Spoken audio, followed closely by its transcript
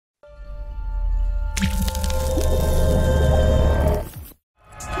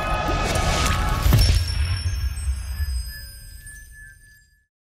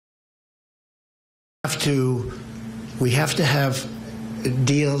We have to have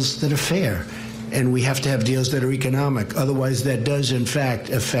deals that are fair, and we have to have deals that are economic. Otherwise, that does, in fact,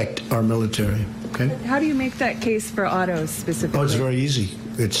 affect our military. Okay? How do you make that case for autos specifically? Oh, it's very easy.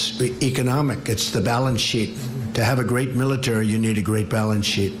 It's economic. It's the balance sheet. To have a great military, you need a great balance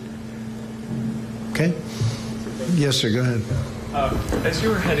sheet. Okay? Yes, sir, go ahead. As you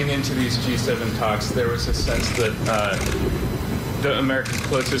were heading into these G7 talks, there was a sense that the America's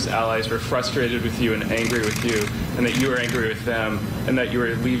closest allies were frustrated with you and angry with you, and that you were angry with them, and that you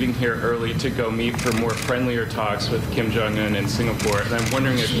were leaving here early to go meet for more friendlier talks with Kim Jong-un in Singapore. And I'm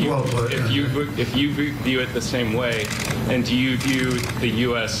wondering if you view it the same way, and do you view the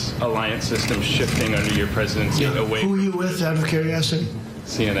U.S. alliance system shifting under your presidency away? Who are you with, out of curiosity?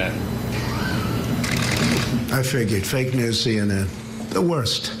 CNN. I figured. Fake news, CNN. The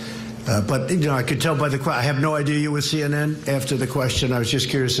worst. But, you know, I could tell by the question. I have no idea you were CNN after the question. I was just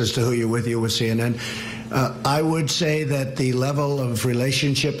curious as to who you're with. You were CNN. I would say that the level of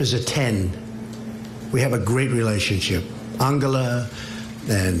relationship is a 10. We have a great relationship. Angela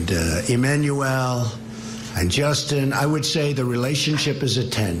and Emmanuel and Justin, I would say the relationship is a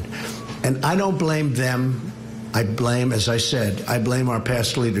 10. And I don't blame them. I blame, as I said, I blame our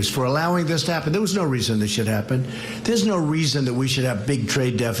past leaders for allowing this to happen. There was no reason this should happen. There's no reason that we should have big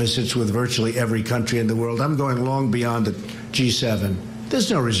trade deficits with virtually every country in the world. I'm going long beyond the G7. There's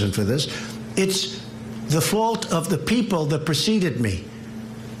no reason for this. It's the fault of the people that preceded me.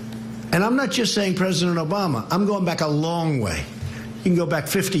 And I'm not just saying President Obama. I'm going back a long way. You can go back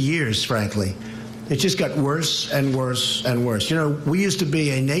 50 years, frankly. It just got worse and worse and worse. You know, we used to be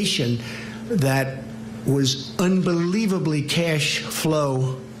a nation that was unbelievably cash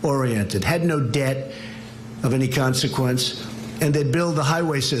flow oriented, had no debt of any consequence, and they'd build the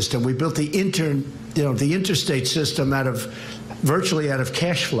highway system. We built the interstate system virtually out of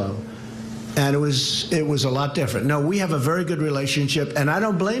cash flow. And it was a lot different. No, we have a very good relationship, and I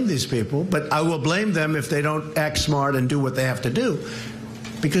don't blame these people, but I will blame them if they don't act smart and do what they have to do,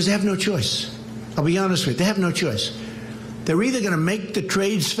 because they have no choice. I'll be honest with you, they have no choice. They're either going to make the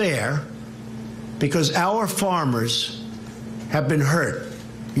trades fair, because our farmers have been hurt.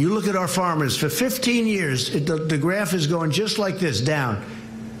 You look at our farmers, for 15 years, the graph is going just like this, down.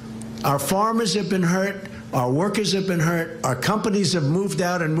 Our farmers have been hurt, our workers have been hurt, our companies have moved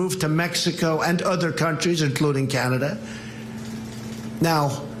out and moved to Mexico and other countries, including Canada.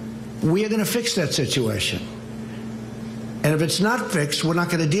 Now, we are going to fix that situation. And if it's not fixed, we're not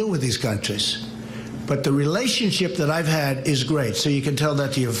going to deal with these countries. But the relationship that I've had is great. So you can tell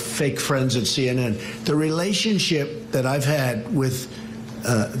that to your fake friends at CNN. The relationship that I've had with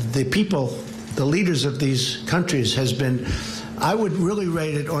the people, the leaders of these countries has been, I would really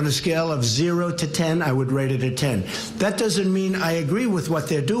rate it on a scale of 0 to 10, I would rate it a 10. That doesn't mean I agree with what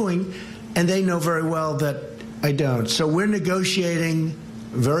they're doing, and they know very well that I don't. So we're negotiating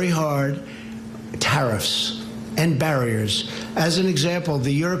very hard tariffs and barriers. As an example,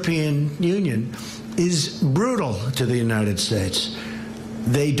 the European Union is brutal to the United States.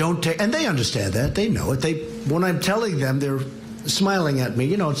 They don't take, and they understand that, they know it. When I'm telling them, they're smiling at me.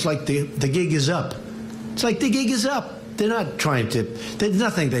 You know, it's like the gig is up. It's like the gig is up. They're not trying to, there's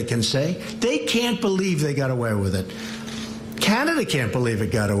nothing they can say. They can't believe they got away with it. Canada can't believe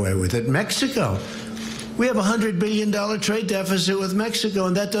it got away with it. Mexico. We have a $100 billion trade deficit with Mexico,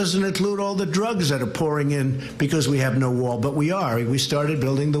 and that doesn't include all the drugs that are pouring in because we have no wall. But we are. We started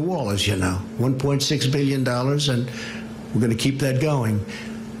building the wall, as you know, $1.6 billion, and we're going to keep that going.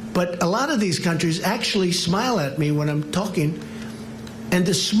 But a lot of these countries actually smile at me when I'm talking, and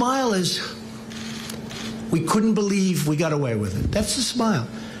the smile is, we couldn't believe we got away with it. That's the smile.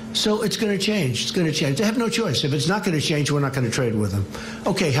 So it's going to change. It's going to change. They have no choice. If it's not going to change, we're not going to trade with them.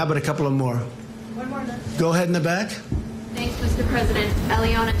 Okay, how about a couple of more? One more. Go ahead in the back. Thanks, Mr. President.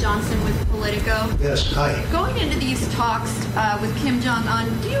 Eliana Johnson with Politico. Yes, hi. Going into these talks with Kim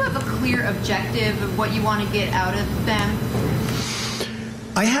Jong-un, do you have a clear objective of what you want to get out of them?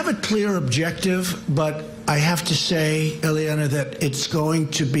 I have a clear objective, but I have to say, Eliana, that it's going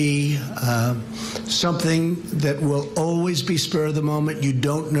to be something that will always be spur of the moment. You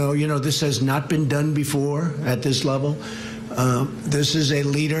don't know. You know, this has not been done before at this level. This is a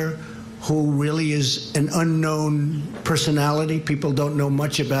leader who really is an unknown personality. People don't know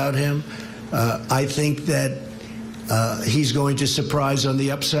much about him. I think that he's going to surprise on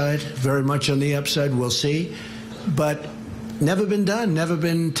the upside, very much on the upside. We'll see. But never been done, never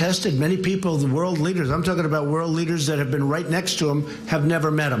been tested. Many people, the world leaders, I'm talking about world leaders that have been right next to him, have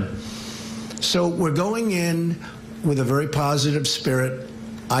never met him. So we're going in with a very positive spirit,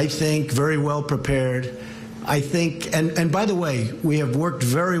 I think very well prepared. I think, and by the way, we have worked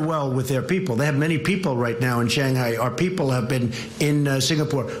very well with their people. They have many people right now in Shanghai. Our people have been in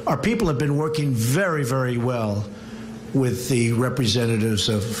Singapore. Our people have been working very, very well with the representatives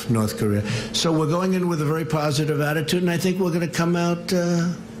of North Korea. So we're going in with a very positive attitude, and I think we're going to come out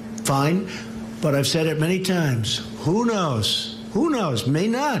fine. But I've said it many times. Who knows? Who knows? May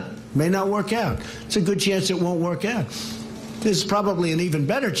not work out. It's a good chance it won't work out. There's probably an even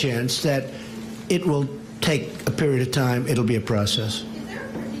better chance that it will take a period of time. It'll be a process. Is there a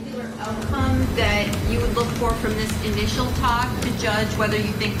particular outcome that you would look for from this initial talk to judge whether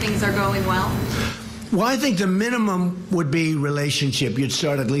you think things are going well? Well, I think the minimum would be relationship. You'd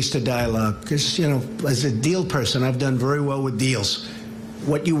start at least a dialogue. Because, you know, as a deal person, I've done very well with deals.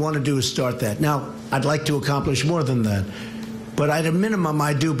 What you want to do is start that. Now, I'd like to accomplish more than that. But at a minimum,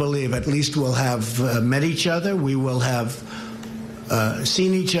 I do believe at least we'll have met each other. We will have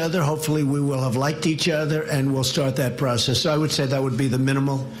seen each other. Hopefully, we will have liked each other, and we'll start that process. So I would say that would be the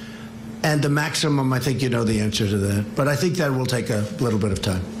minimal. And the maximum, I think you know the answer to that. But I think that will take a little bit of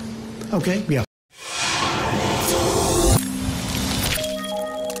time. Okay? Yeah.